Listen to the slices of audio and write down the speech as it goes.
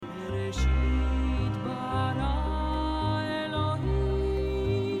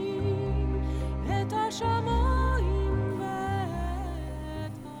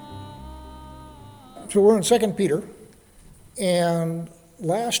So we're in 2 Peter, and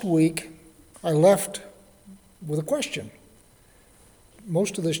last week I left with a question.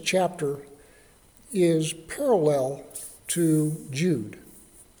 Most of this chapter is parallel to Jude.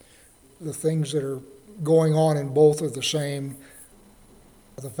 The things that are going on in both are the same.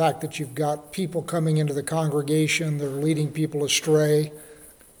 The fact that you've got people coming into the congregation that are leading people astray,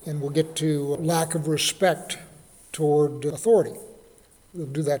 and we'll get to lack of respect toward authority. We'll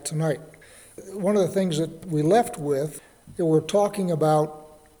do that tonight. One of the things that we left with, we're talking about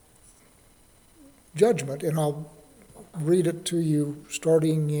judgment, and I'll read it to you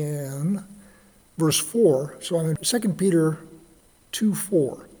starting in verse 4. So I'm in 2 Peter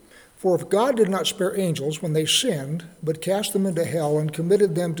 2:4. For if God did not spare angels when they sinned, but cast them into hell and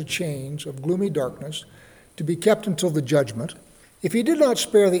committed them to chains of gloomy darkness to be kept until the judgment, if he did not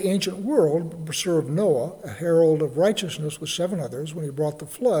spare the ancient world, but preserved Noah, a herald of righteousness with 7 others, when he brought the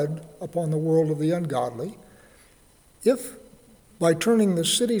flood upon the world of the ungodly, if by turning the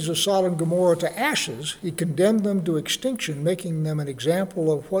cities of Sodom and Gomorrah to ashes, he condemned them to extinction, making them an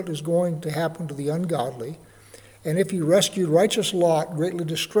example of what is going to happen to the ungodly, and if he rescued righteous Lot, greatly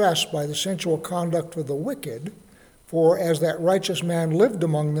distressed by the sensual conduct of the wicked, for as that righteous man lived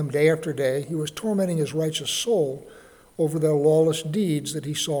among them day after day, he was tormenting his righteous soul over their lawless deeds that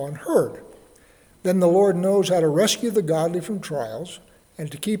he saw and heard. Then the Lord knows how to rescue the godly from trials and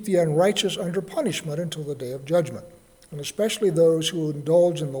to keep the unrighteous under punishment until the day of judgment, and especially those who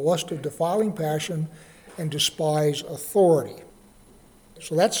indulge in the lust of defiling passion and despise authority.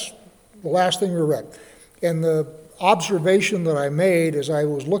 So that's the last thing we read. And the observation that I made as I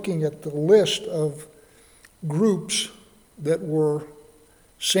was looking at the list of groups that were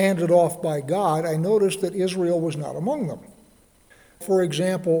sanded off by God, I noticed that Israel was not among them. For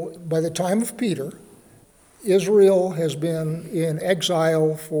example, by the time of Peter, Israel has been in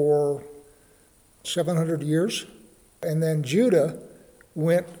exile for 700 years, and then Judah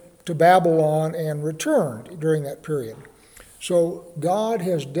went to Babylon and returned during that period. So God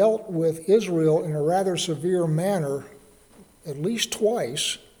has dealt with Israel in a rather severe manner at least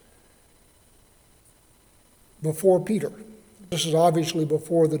twice before Peter. This is obviously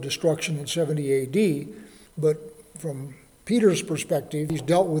before the destruction in 70 AD, but from Peter's perspective, he's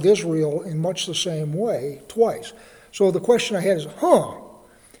dealt with Israel in much the same way twice. So the question I had is,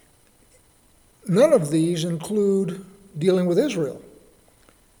 none of these include dealing with Israel.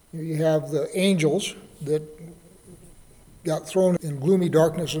 You have the angels that got thrown in gloomy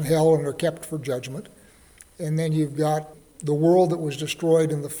darkness and hell and are kept for judgment. And then you've got the world that was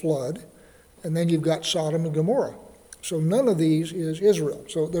destroyed in the flood. And then you've got Sodom and Gomorrah. So none of these is Israel.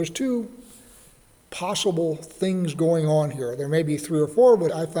 So there's 2 possible things going on here. There may be 3 or 4,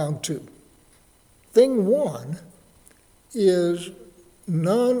 but I found 2. Thing 1 is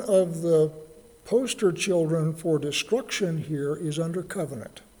none of the poster children for destruction here is under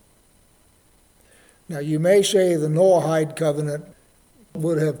covenant. Now, you may say the Noahide covenant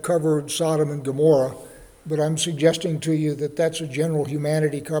would have covered Sodom and Gomorrah, but I'm suggesting to you that that's a general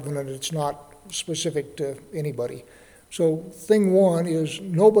humanity covenant. It's not specific to anybody. So thing 1 is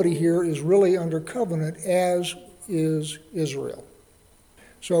nobody here is really under covenant, as is Israel.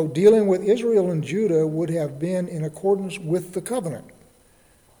 So dealing with Israel and Judah would have been in accordance with the covenant.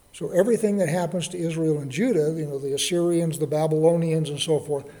 So everything that happens to Israel and Judah, the Assyrians, the Babylonians, and so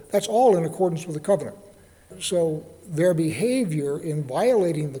forth, that's all in accordance with the covenant. So their behavior in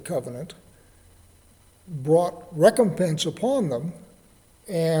violating the covenant brought recompense upon them,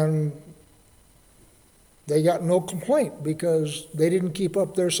 and they got no complaint because they didn't keep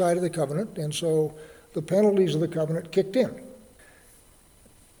up their side of the covenant, and so the penalties of the covenant kicked in.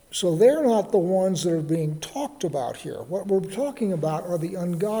 So they're not the ones that are being talked about here. What we're talking about are the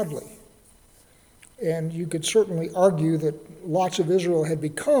ungodly. And you could certainly argue that lots of Israel had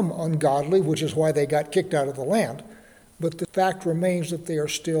become ungodly, which is why they got kicked out of the land. But the fact remains that they are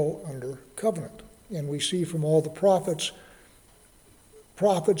still under covenant. And we see from all the prophets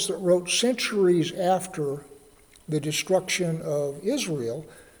that wrote centuries after the destruction of Israel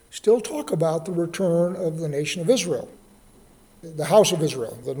still talk about the return of the nation of Israel, the house of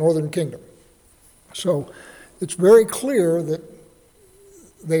Israel, the northern kingdom. So it's very clear that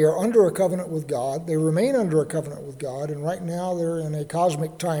they are under a covenant with God. They remain under a covenant with God, and right now they're in a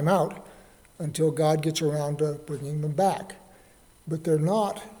cosmic timeout until God gets around to bringing them back. But they're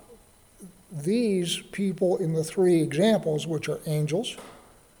not these people in the 3 examples, which are angels,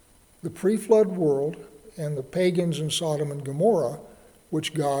 the pre-flood world, and the pagans in Sodom and Gomorrah,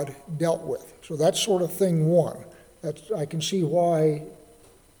 which God dealt with. So that's sort of thing 1. I can see why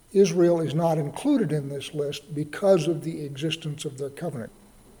Israel is not included in this list because of the existence of their covenant.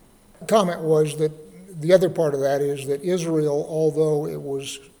 The comment was that The other part of that is that Israel, although it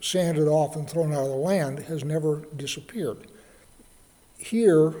was sanded off and thrown out of the land, has never disappeared.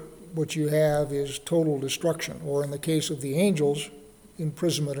 Here, what you have is total destruction, or in the case of the angels,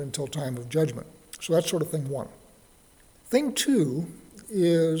 imprisonment until time of judgment. So that's sort of thing one. Thing two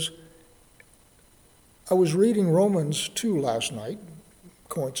is, I was reading Romans 2 last night,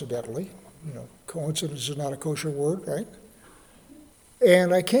 coincidentally. Coincidence is not a kosher word, right?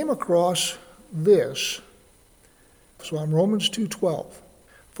 And I came across this. So I'm Romans 2:12.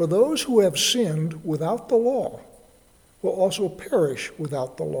 For those who have sinned without the law will also perish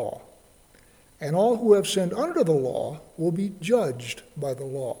without the law. And all who have sinned under the law will be judged by the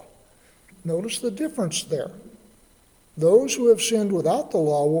law. Notice the difference there. Those who have sinned without the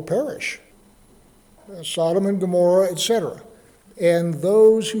law will perish. Sodom and Gomorrah, etc. And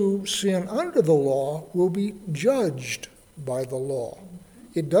those who sin under the law will be judged by the law.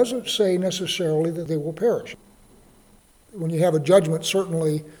 It doesn't say necessarily that they will perish. When you have a judgment,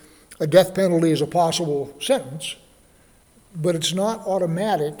 certainly a death penalty is a possible sentence, but it's not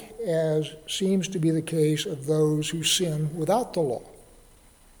automatic, as seems to be the case of those who sin without the law.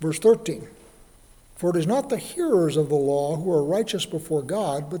 Verse 13, for it is not the hearers of the law who are righteous before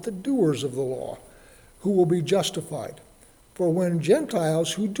God, but the doers of the law who will be justified. For when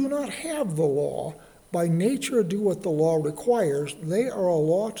Gentiles who do not have the law by nature do what the law requires, they are a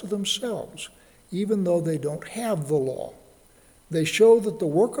law to themselves, even though they don't have the law. They show that the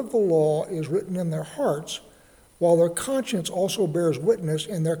work of the law is written in their hearts, while their conscience also bears witness,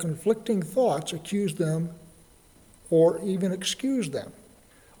 and their conflicting thoughts accuse them or even excuse them.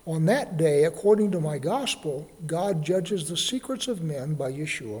 On that day, according to my gospel, God judges the secrets of men by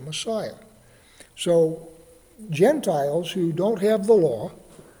Yeshua Messiah. So Gentiles who don't have the law,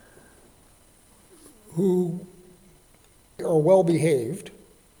 who are well behaved,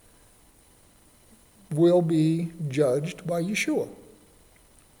 will be judged by Yeshua.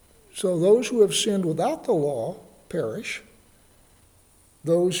 So those who have sinned without the law perish.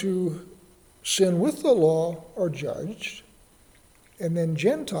 Those who sin with the law are judged. And then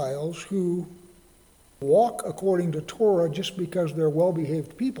Gentiles who walk according to Torah just because they're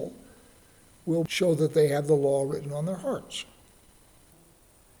well-behaved people will show that they have the law written on their hearts.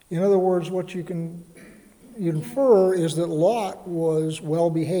 In other words, what you can infer is that Lot was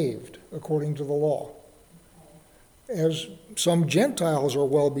well-behaved according to the law, as some Gentiles are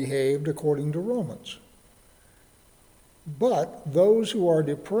well-behaved according to Romans. But those who are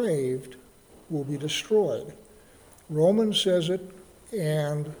depraved will be destroyed. Romans says it,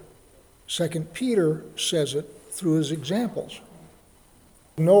 and 2 Peter says it through his examples.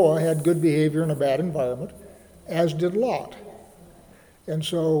 Noah had good behavior in a bad environment, as did Lot. And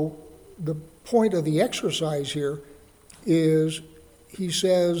so the point of the exercise here is, he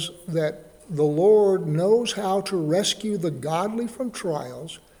says that the Lord knows how to rescue the godly from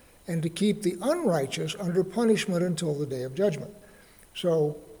trials and to keep the unrighteous under punishment until the day of judgment.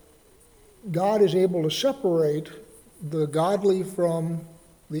 So God is able to separate the godly from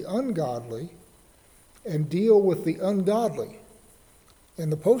the ungodly and deal with the ungodly.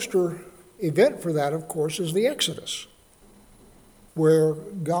 And the poster event for that, of course, is the Exodus, where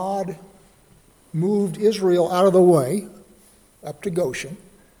God moved Israel out of the way, up to Goshen,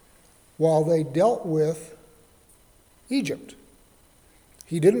 while they dealt with Egypt.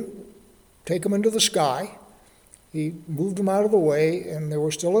 He didn't take them into the sky. He moved them out of the way, and they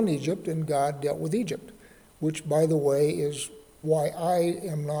were still in Egypt, and God dealt with Egypt, which, by the way, is why I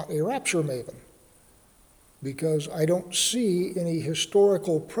am not a rapture maven, because I don't see any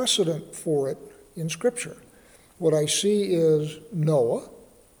historical precedent for it in Scripture. What I see is Noah.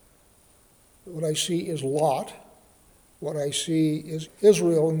 What I see is Lot. What I see is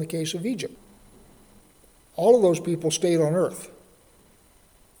Israel in the case of Egypt. All of those people stayed on earth.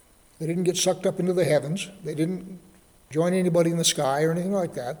 They didn't get sucked up into the heavens. They didn't join anybody in the sky or anything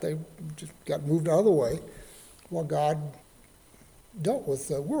like that. They just got moved out of the way while God dealt with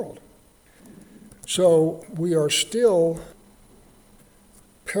the world. So we are still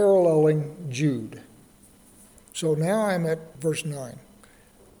paralleling Jude. So now I'm at verse 9.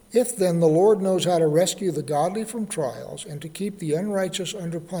 If then the Lord knows how to rescue the godly from trials and to keep the unrighteous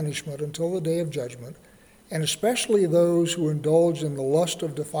under punishment until the day of judgment, and especially those who indulge in the lust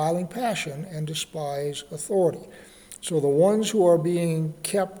of defiling passion and despise authority. So the ones who are being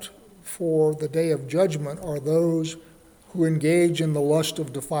kept for the day of judgment are those who engage in the lust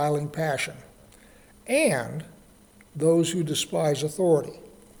of defiling passion, and those who despise authority.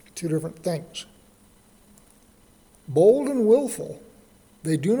 Two different things. Bold and willful,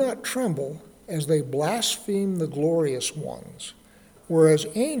 they do not tremble as they blaspheme the glorious ones, whereas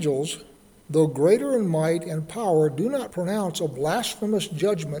angels though greater in might and power, do not pronounce a blasphemous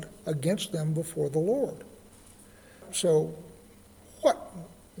judgment against them before the Lord. So, what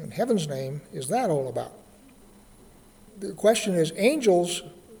in heaven's name is that all about? The question is, angels,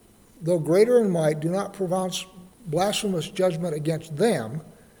 though greater in might, do not pronounce blasphemous judgment against them,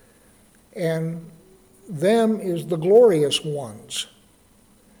 and them is the glorious ones.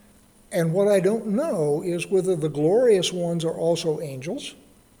 And what I don't know is whether the glorious ones are also angels.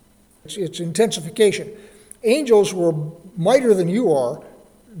 It's intensification. Angels who are mightier than you are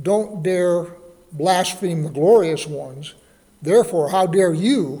don't dare blaspheme the glorious ones. Therefore, how dare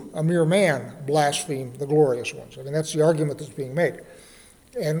you, a mere man, blaspheme the glorious ones? I mean, that's the argument that's being made.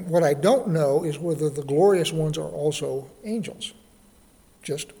 And what I don't know is whether the glorious ones are also angels.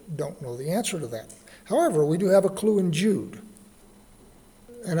 Just don't know the answer to that. However, we do have a clue in Jude.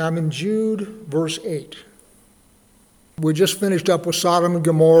 And I'm in Jude, verse 8. We just finished up with Sodom and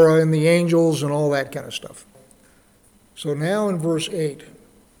Gomorrah and the angels and all that kind of stuff. So now in verse 8,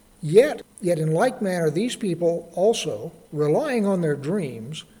 Yet in like manner these people also, relying on their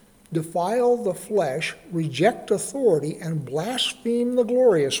dreams, defile the flesh, reject authority, and blaspheme the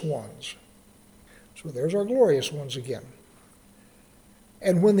glorious ones. So there's our glorious ones again.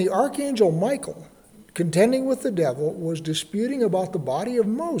 And when the archangel Michael, contending with the devil, was disputing about the body of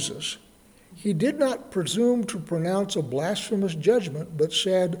Moses, he did not presume to pronounce a blasphemous judgment, but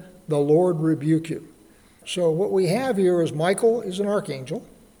said, "The Lord rebuke you." So what we have here is Michael is an archangel.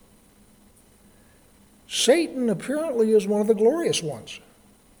 Satan apparently is one of the glorious ones.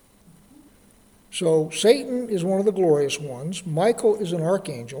 So Satan is one of the glorious ones. Michael is an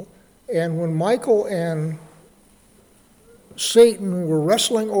archangel. And when Michael and Satan were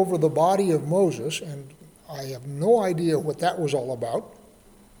wrestling over the body of Moses, and I have no idea what that was all about.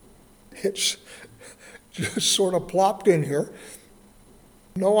 It's just sort of plopped in here.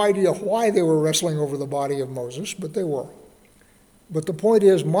 No idea why they were wrestling over the body of Moses, but they were. But the point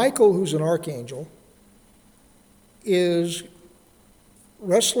is, Michael, who's an archangel, is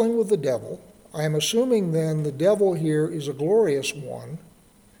wrestling with the devil. I am assuming then the devil here is a glorious one,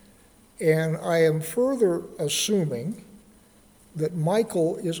 and I am further assuming that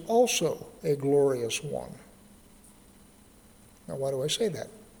Michael is also a glorious one. Now, why do I say that?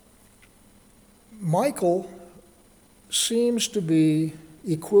 Michael seems to be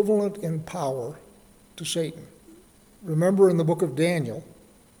equivalent in power to Satan. Remember in the book of Daniel,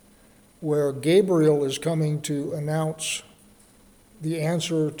 where Gabriel is coming to announce the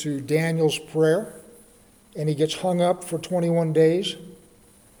answer to Daniel's prayer, and he gets hung up for 21 days.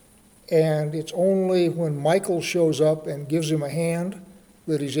 And it's only when Michael shows up and gives him a hand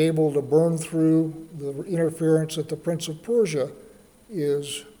that he's able to burn through the interference that the Prince of Persia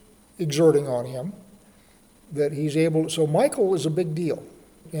is exerting on him, that he's able to. So Michael is a big deal,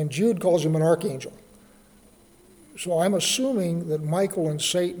 and Jude calls him an archangel. So I'm assuming that Michael and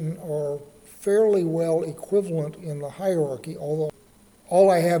Satan are fairly well equivalent in the hierarchy, although all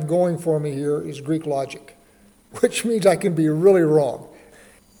I have going for me here is Greek logic, which means I can be really wrong.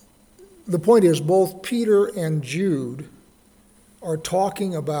 The point is, both Peter and Jude are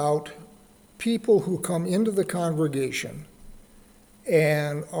talking about people who come into the congregation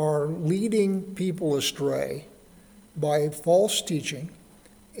and are leading people astray by false teaching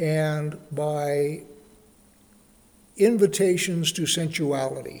and by invitations to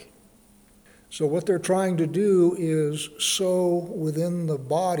sensuality. So what they're trying to do is sow within the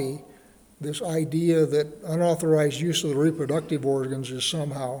body this idea that unauthorized use of the reproductive organs is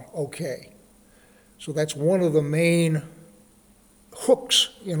somehow okay. So that's one of the main hooks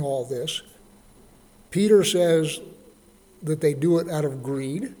in all this. Peter says that they do it out of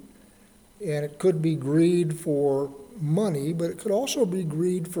greed, and it could be greed for money, but it could also be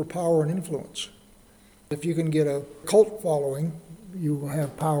greed for power and influence. If you can get a cult following, you will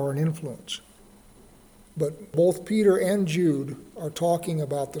have power and influence. But both Peter and Jude are talking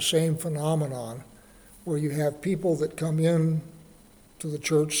about the same phenomenon, where you have people that come in to the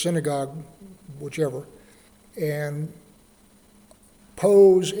church, synagogue, whichever, and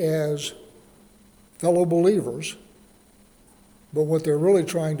pose as fellow believers, but what they're really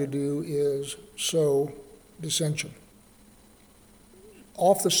trying to do is sow dissension.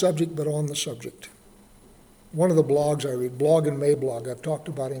 Off the subject, but on the subject. One of the blogs I read, Blog and Mayblog, I've talked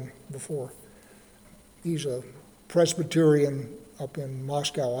about him before. He's a Presbyterian up in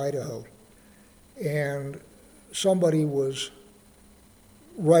Moscow, Idaho. And somebody was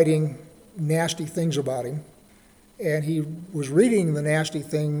writing nasty things about him. And he was reading the nasty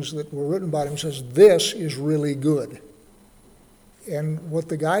things that were written about him and says, "This is really good." And what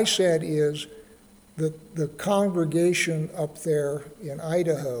the guy said is that the congregation up there in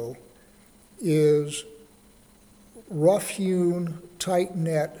Idaho is rough-hewn,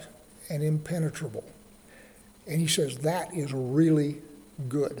 tight-net, and impenetrable. And he says that is really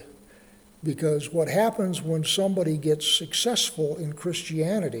good. Because what happens when somebody gets successful in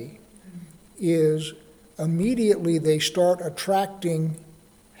Christianity is immediately they start attracting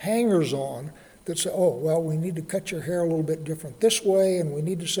hangers-on that say, oh, well, we need to cut your hair a little bit different this way, and we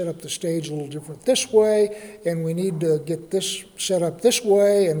need to set up the stage a little different this way, and we need to get this set up this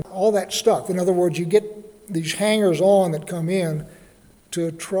way, and all that stuff. In other words, you get these hangers-on that come in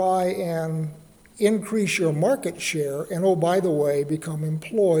to try and increase your market share, and oh, by the way, become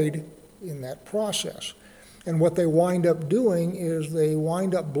employed in that process. And what they wind up doing is they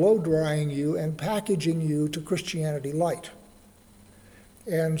wind up blow-drying you and packaging you to Christianity light.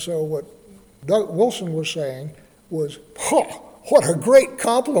 And so what Doug Wilson was saying was, what a great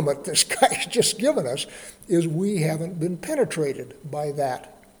compliment this guy's just given us, is we haven't been penetrated by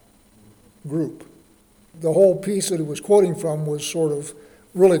that group. The whole piece that he was quoting from was sort of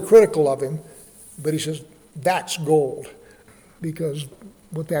really critical of him, but he says, that's gold. Because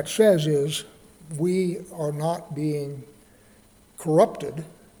what that says is we are not being corrupted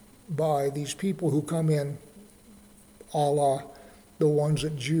by these people who come in a la the ones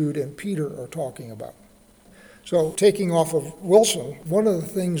that Jude and Peter are talking about. So taking off of Wilson, one of the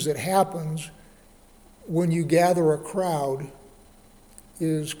things that happens when you gather a crowd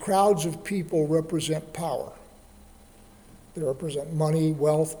is crowds of people represent power. They represent money,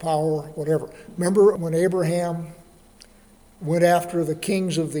 wealth, power, whatever. Remember when Abraham went after the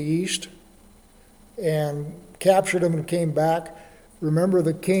kings of the east and captured them and came back? Remember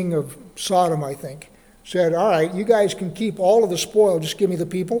the king of Sodom, I think, said, all right, you guys can keep all of the spoil, just give me the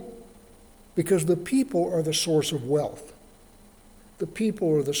people. Because the people are the source of wealth. The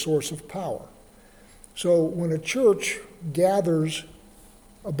people are the source of power. So when a church gathers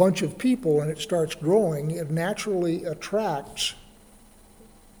a bunch of people and it starts growing, it naturally attracts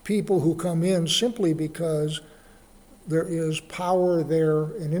people who come in simply because there is power there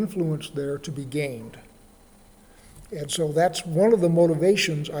and influence there to be gained. And so that's one of the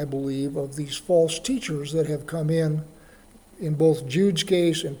motivations, I believe, of these false teachers that have come in both Jude's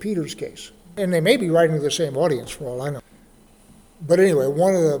case and Peter's case. And they may be writing to the same audience for all I know. But anyway,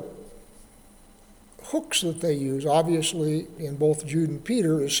 one of the hooks that they use, obviously, in both Jude and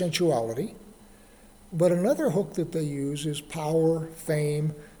Peter is sensuality. But another hook that they use is power,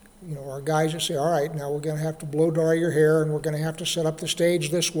 fame. You know, our guys that say, all right, now we're going to have to blow dry your hair, and we're going to have to set up the stage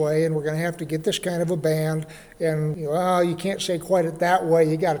this way, and we're going to have to get this kind of a band, and you can't say quite it that way,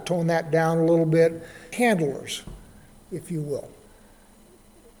 you got to tone that down a little bit. Handlers, if you will.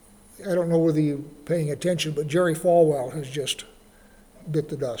 I don't know whether you're paying attention, but Jerry Falwell has just bit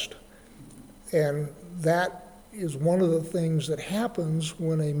the dust. And that is one of the things that happens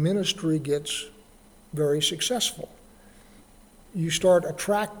when a ministry gets very successful. You start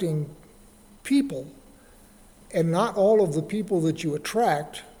attracting people, and not all of the people that you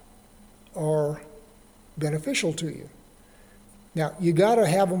attract are beneficial to you. Now, you got to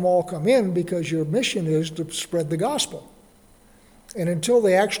have them all come in because your mission is to spread the gospel. And until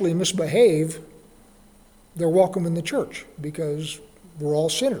they actually misbehave, they're welcome in the church because we're all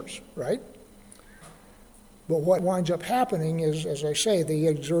sinners, right? But what winds up happening is, as I say, they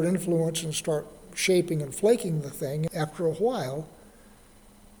exert influence and start shaping and flaking the thing. After a while,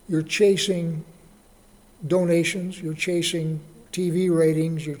 you're chasing donations, you're chasing TV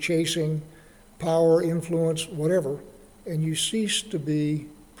ratings, you're chasing power, influence, whatever, and you cease to be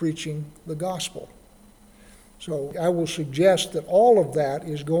preaching the gospel. So I will suggest that all of that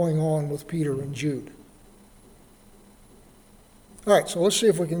is going on with Peter and Jude. All right, so let's see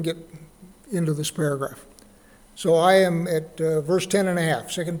if we can get into this paragraph. So I am at verse 10 and a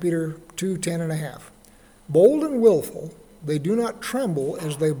half, 2 Peter 2, 10 and a half. Bold and willful, they do not tremble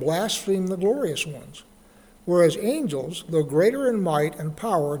as they blaspheme the glorious ones. Whereas angels, though greater in might and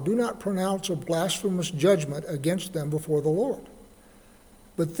power, do not pronounce a blasphemous judgment against them before the Lord.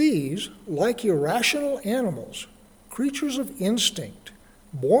 But these, like irrational animals, creatures of instinct,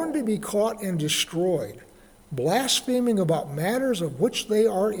 born to be caught and destroyed, blaspheming about matters of which they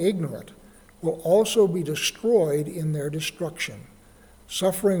are ignorant, will also be destroyed in their destruction,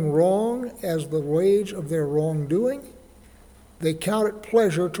 suffering wrong as the wage of their wrongdoing. They count it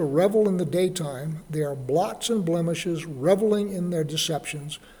pleasure to revel in the daytime. They are blots and blemishes, reveling in their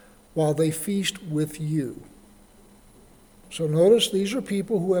deceptions, while they feast with you. So notice these are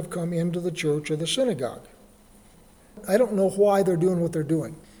people who have come into the church or the synagogue. I don't know why they're doing what they're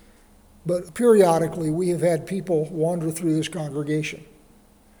doing, but periodically we have had people wander through this congregation.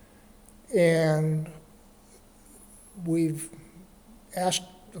 And we've asked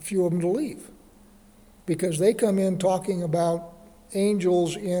a few of them to leave. because they come in talking about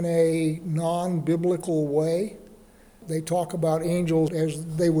angels in a non-biblical way. They talk about angels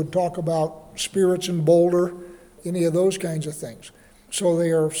as they would talk about spirits in Boulder, any of those kinds of things. So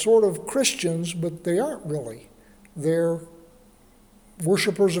they are sort of Christians, but they aren't really. They're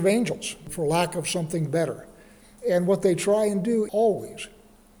worshipers of angels, for lack of something better. And what they try and do always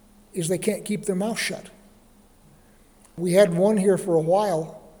is they can't keep their mouth shut. We had one here for a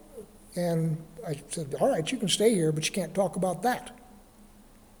while, and I said, all right, you can stay here, but you can't talk about that.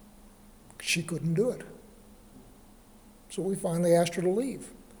 She couldn't do it. So we finally asked her to leave.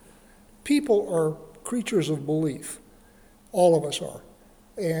 People are creatures of belief. All of us are.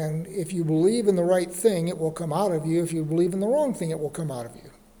 And if you believe in the right thing, it will come out of you. If you believe in the wrong thing, it will come out of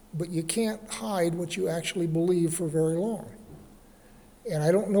you. But you can't hide what you actually believe for very long. And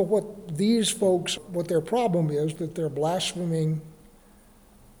I don't know what these folks, what their problem is, that they're blaspheming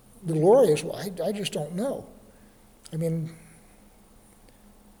the glorious one. I just don't know. I mean,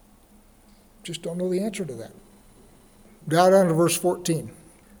 just don't know the answer to that. Down to verse 14.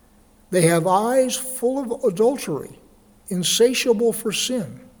 They have eyes full of adultery, insatiable for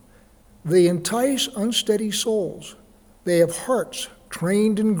sin. They entice unsteady souls. They have hearts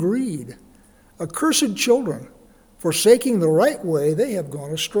trained in greed. Accursed children, forsaking the right way, they have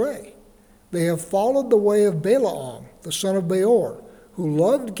gone astray. They have followed the way of Balaam, the son of Beor, who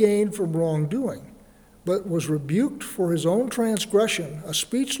loved gain from wrongdoing, but was rebuked for his own transgression. A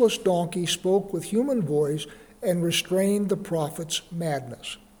speechless donkey spoke with human voice and restrained the prophet's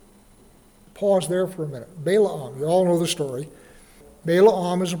madness. Pause there for a minute. Balaam, you all know the story.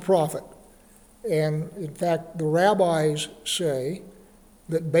 Balaam is a prophet. And in fact, the rabbis say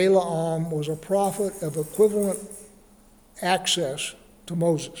that Balaam was a prophet of equivalent access to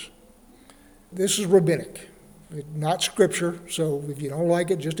Moses. This is rabbinic, not scripture, so if you don't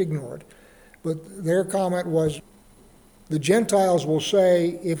like it, just ignore it. But their comment was, the Gentiles will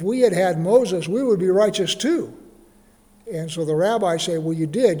say, if we had had Moses, we would be righteous too. And so the rabbis say, well, you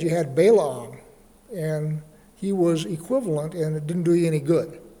did. You had Balaam, and he was equivalent, and it didn't do you any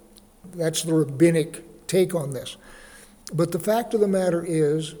good. That's the rabbinic take on this. But the fact of the matter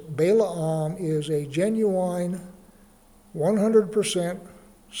is, Balaam is a genuine, 100%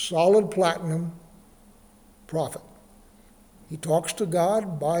 solid platinum prophet. He talks to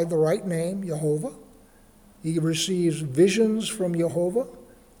God by the right name, Jehovah. He receives visions from Jehovah.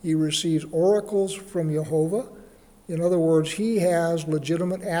 He receives oracles from Jehovah. In other words, he has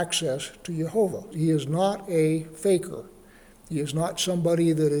legitimate access to Jehovah. He is not a faker. He is not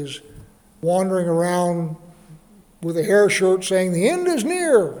somebody that is wandering around with a hair shirt saying, the end is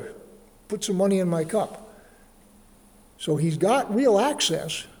near, put some money in my cup. So he's got real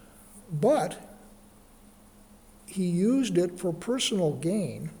access, but he used it for personal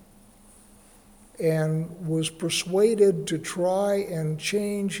gain and was persuaded to try and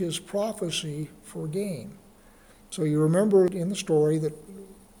change his prophecy for gain. So you remember in the story that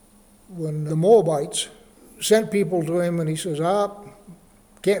when the Moabites sent people to him and he says,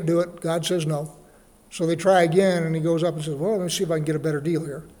 can't do it. God says no. So they try again and he goes up and says, well, let me see if I can get a better deal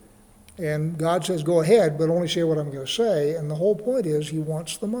here. And God says, go ahead, but only say what I'm going to say. And the whole point is he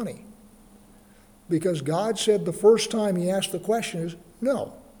wants the money. Because God said the first time he asked the question is,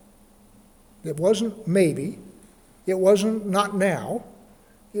 no. It wasn't maybe. It wasn't not now.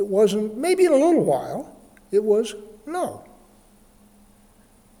 It wasn't maybe in a little while. It was no.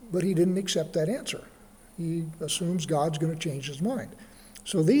 But he didn't accept that answer. He assumes God's going to change his mind.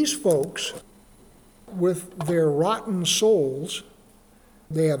 So these folks, with their rotten souls,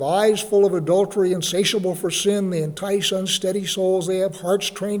 they have eyes full of adultery, insatiable for sin. They entice unsteady souls. They have hearts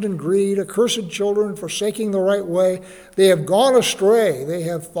trained in greed, accursed children, forsaking the right way. They have gone astray. They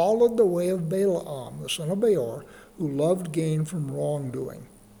have followed the way of Balaam, the son of Beor, who loved gain from wrongdoing.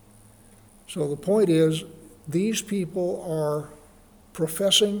 So the point is, these people are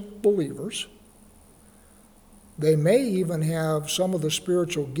professing believers. They may even have some of the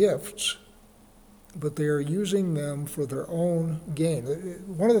spiritual gifts, but they are using them for their own gain.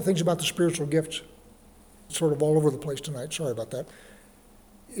 One of the things about the spiritual gifts, sort of all over the place tonight, sorry about that,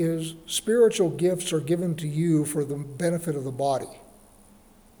 is spiritual gifts are given to you for the benefit of the body.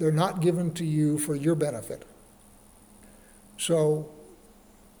 They're not given to you for your benefit. So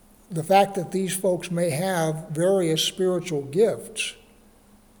the fact that these folks may have various spiritual gifts,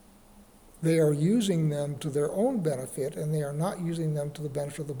 they are using them to their own benefit, and they are not using them to the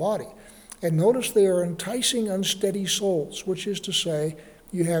benefit of the body. And notice they are enticing unsteady souls, which is to say,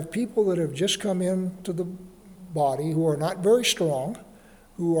 you have people that have just come into the body who are not very strong,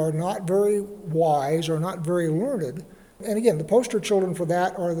 who are not very wise, or not very learned, And again, the poster children for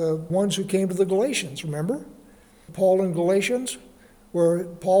that are the ones who came to the Galatians, remember? Paul in Galatians, where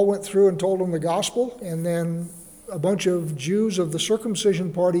Paul went through and told them the gospel, and then a bunch of Jews of the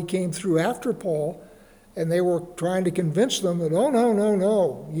circumcision party came through after Paul, and they were trying to convince them that, oh,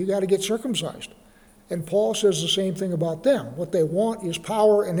 no, you got to get circumcised. And Paul says the same thing about them. What they want is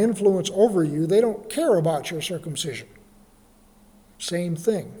power and influence over you. They don't care about your circumcision. Same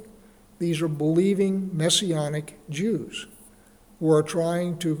thing. These are believing Messianic Jews who are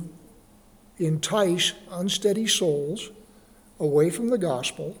trying to entice unsteady souls away from the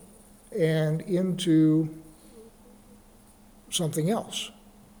gospel and into something else.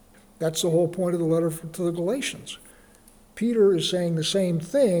 That's the whole point of the letter to the Galatians. Peter is saying the same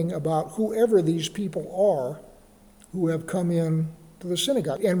thing about whoever these people are who have come in to the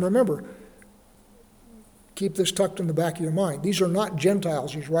synagogue. And remember, keep this tucked in the back of your mind. These are not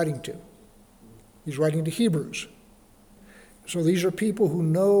Gentiles he's writing to. He's writing to Hebrews. So these are people who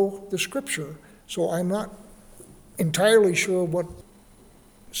know the Scripture. So I'm not entirely sure what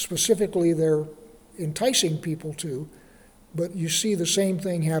specifically they're enticing people to, but you see the same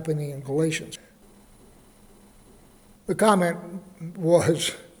thing happening in Galatians. The comment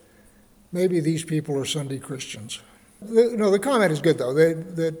was, maybe these people are Sunday Christians. The comment is good, though,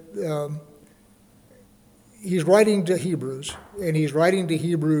 that he's writing to Hebrews, and he's writing to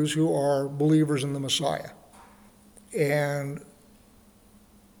Hebrews who are believers in the Messiah. And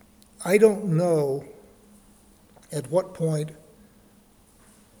I don't know at what point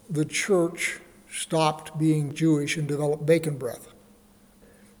the church stopped being Jewish and developed bacon breath.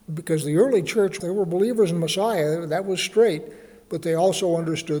 Because the early church, they were believers in Messiah, that was straight, but they also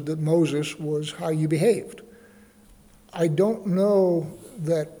understood that Moses was how you behaved. I don't know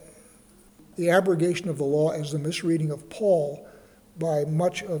that the abrogation of the law as the misreading of Paul by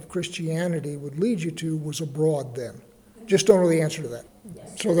much of Christianity would lead you to was abroad then. Just don't know the answer to that.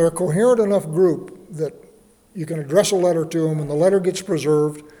 Yes. So they're a coherent enough group that you can address a letter to them and the letter gets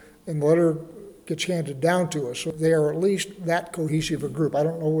preserved and the letter gets handed down to us. So they are at least that cohesive a group. I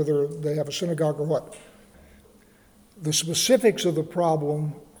don't know whether they have a synagogue or what. The specifics of the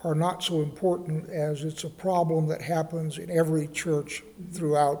problem are not so important as it's a problem that happens in every church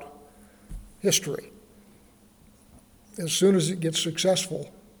throughout history. As soon as it gets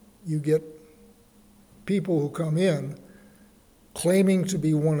successful, you get people who come in claiming to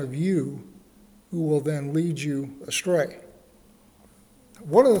be one of you who will then lead you astray.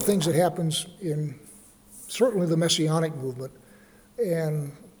 One of the things that happens in certainly the Messianic movement,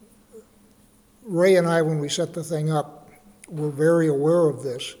 and Ray and I, when we set the thing up, were very aware of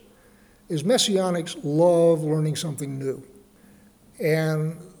this, is Messianics love learning something new.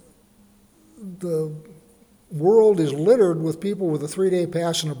 And the world is littered with people with a 3-day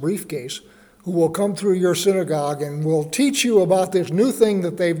pass and a briefcase who will come through your synagogue and will teach you about this new thing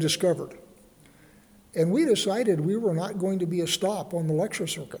that they've discovered. And we decided we were not going to be a stop on the lecture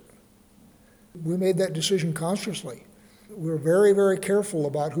circuit. We made that decision consciously. We're very, very careful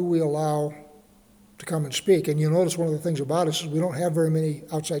about who we allow to come and speak. And you'll notice one of the things about us is we don't have very many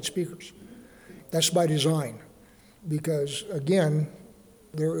outside speakers. That's by design. Because, again,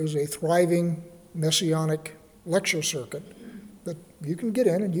 there is a thriving Messianic lecture circuit that you can get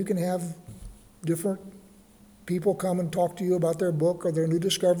in and you can have different people come and talk to you about their book or their new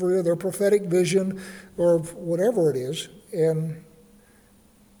discovery or their prophetic vision or whatever it is. And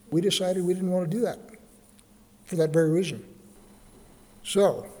we decided we didn't want to do that for that very reason.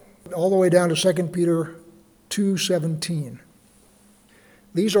 So, all the way down to 2 Peter 2:17.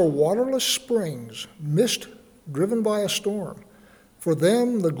 These are waterless springs, mist driven by a storm. For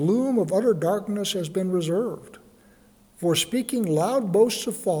them the gloom of utter darkness has been reserved. For speaking loud boasts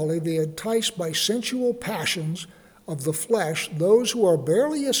of folly, they entice by sensual passions of the flesh those who are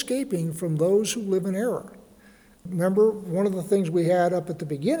barely escaping from those who live in error. Remember, one of the things we had up at the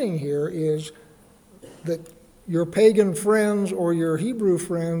beginning here is that your pagan friends or your Hebrew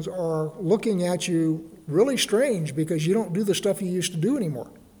friends are looking at you really strange because you don't do the stuff you used to do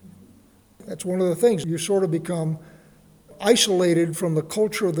anymore. That's one of the things. You sort of become isolated from the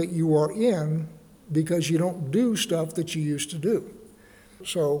culture that you are in because you don't do stuff that you used to do.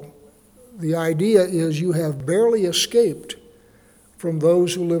 So the idea is you have barely escaped from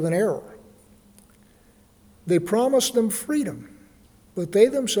those who live in error. They promise them freedom, but they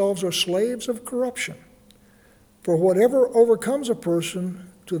themselves are slaves of corruption. For whatever overcomes a person,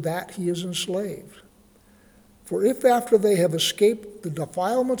 to that he is enslaved. For if after they have escaped the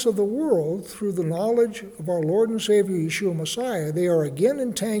defilements of the world through the knowledge of our Lord and Savior Yeshua Messiah, they are again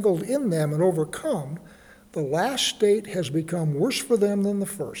entangled in them and overcome, the last state has become worse for them than the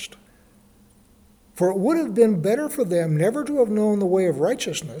first. For it would have been better for them never to have known the way of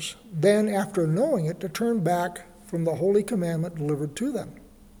righteousness than, after knowing it, to turn back from the holy commandment delivered to them.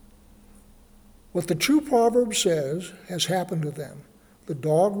 What the true proverb says has happened to them. The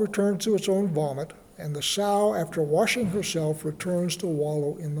dog returns to its own vomit, and the sow, after washing herself, returns to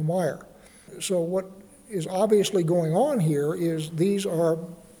wallow in the mire. So what is obviously going on here is these are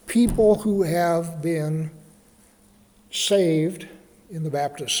people who have been saved in the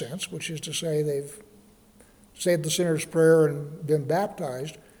Baptist sense, which is to say they've said the sinner's prayer and been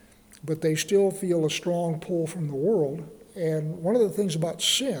baptized, but they still feel a strong pull from the world. And one of the things about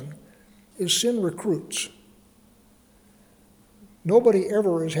sin is sin recruits. Nobody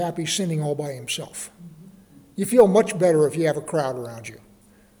ever is happy sinning all by himself. You feel much better if you have a crowd around you.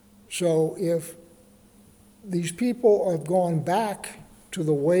 So if these people have gone back to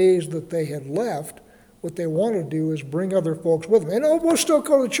the ways that they had left, what they want to do is bring other folks with them. And we'll still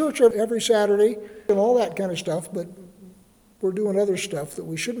go to church every Saturday and all that kind of stuff, but we're doing other stuff that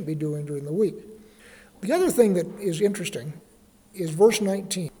we shouldn't be doing during the week. The other thing that is interesting is verse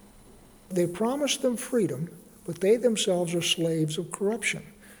 19. They promised them freedom, but they themselves are slaves of corruption.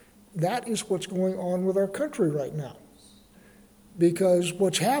 That is what's going on with our country right now. Because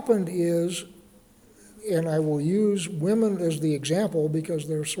what's happened is, and I will use women as the example because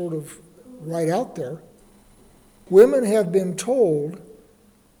they're sort of right out there, women have been told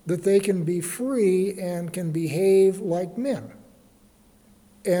that they can be free and can behave like men.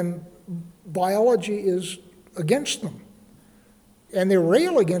 And biology is against them. And they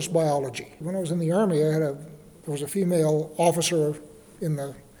rail against biology. When I was in the Army, there was a female officer in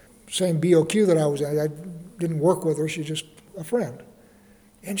the same BOQ that I was in. I didn't work with her, she's just a friend.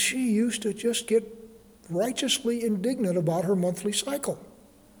 And she used to just get righteously indignant about her monthly cycle.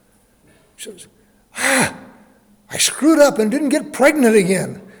 She says, I screwed up and didn't get pregnant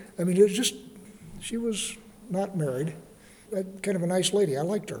again. I mean, it was just, she was not married, kind of a nice lady, I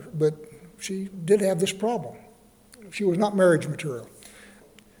liked her, but she did have this problem. She was not marriage material.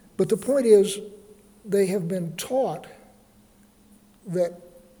 But the point is, they have been taught that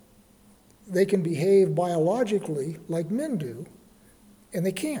they can behave biologically like men do, and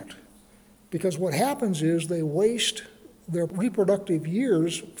they can't. Because what happens is they waste their reproductive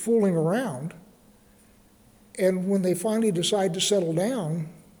years fooling around, and when they finally decide to settle down,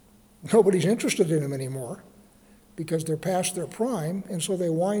 nobody's interested in them anymore because they're past their prime, and so they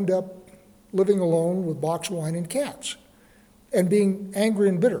wind up living alone with box wine and cats and being angry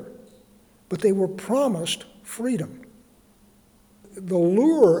and bitter. But they were promised freedom. The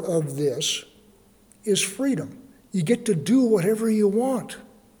lure of this is freedom. You get to do whatever you want.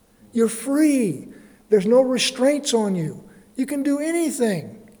 You're free. There's no restraints on you. You can do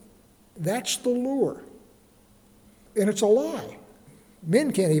anything. That's the lure. And it's a lie.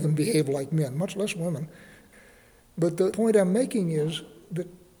 Men can't even behave like men, much less women. But the point I'm making is that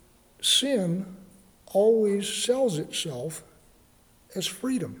sin always sells itself as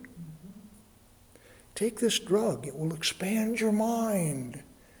freedom. Take this drug. It will expand your mind.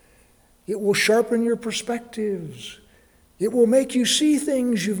 It will sharpen your perspectives. It will make you see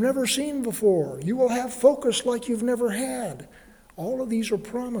things you've never seen before. You will have focus like you've never had. All of these are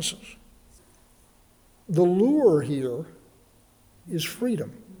promises. The lure here is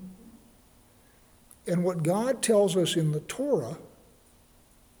freedom. And what God tells us in the Torah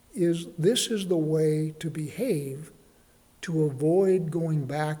is this is the way to behave to avoid going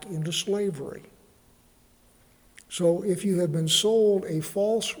back into slavery. So if you have been sold a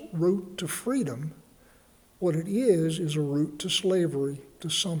false route to freedom, what it is a route to slavery to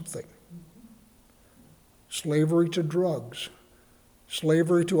something. Slavery to drugs.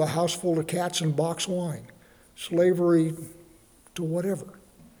 Slavery to a house full of cats and box wine. Slavery to whatever.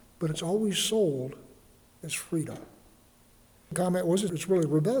 But it's always sold as freedom. The comment was it's really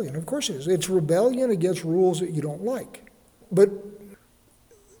rebellion. Of course it is. It's rebellion against rules that you don't like. But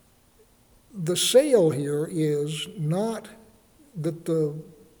the sale here is not that the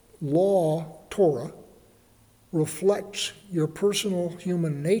law, Torah, reflects your personal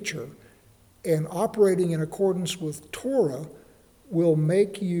human nature, and operating in accordance with Torah will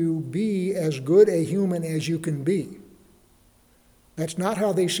make you be as good a human as you can be. That's not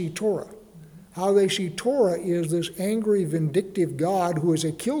how they see Torah. How they see Torah is this angry, vindictive God who is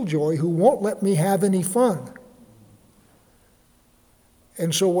a killjoy who won't let me have any fun.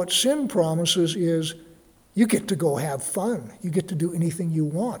 And so what sin promises is you get to go have fun. You get to do anything you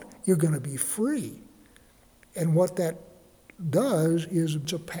want. You're going to be free. And what that does is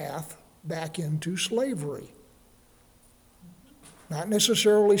it's a path back into slavery. Not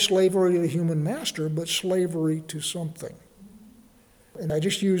necessarily slavery to the human master, but slavery to something. And I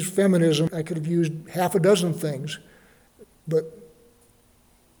just used feminism. I could have used half a dozen things, but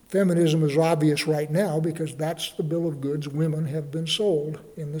feminism is obvious right now because that's the bill of goods women have been sold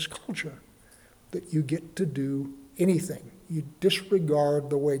in this culture, that you get to do anything. You disregard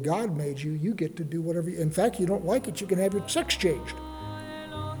the way God made you, you get to do whatever. In fact, you don't like it, you can have your sex changed.